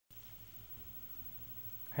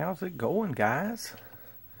How's it going, guys?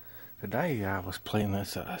 Today I was playing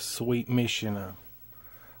this sweet mission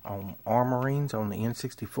on Armourines on the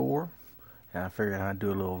N64, and I figured I'd do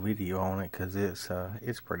a little video on it because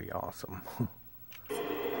it's pretty awesome.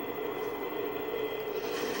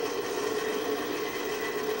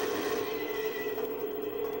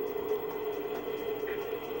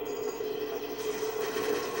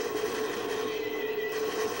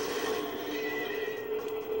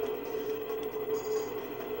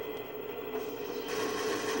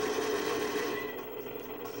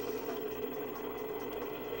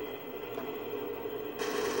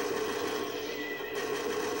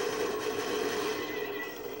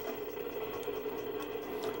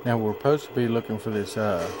 Now we're supposed to be looking for this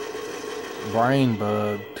brain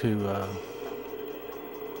bug to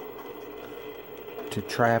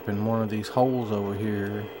trap in one of these holes over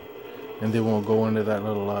here, and then we'll go into that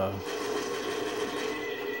little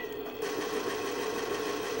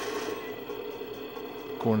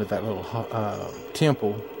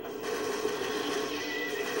temple.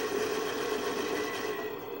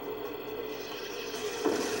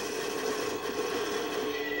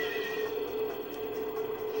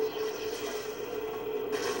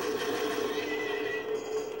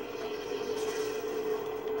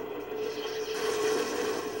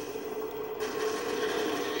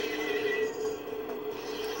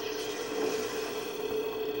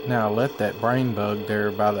 Now I left that brain bug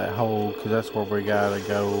there by that hole because that's where we gotta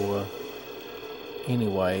go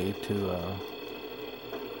anyway to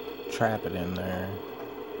trap it in there.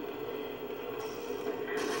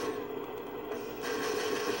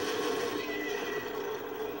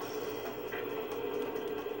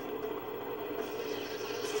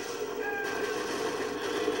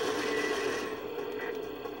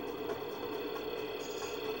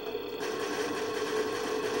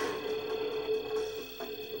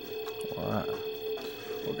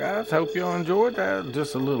 Well, guys, hope y'all enjoyed that.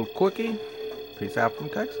 Just a little quickie. Peace out from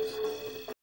Texas.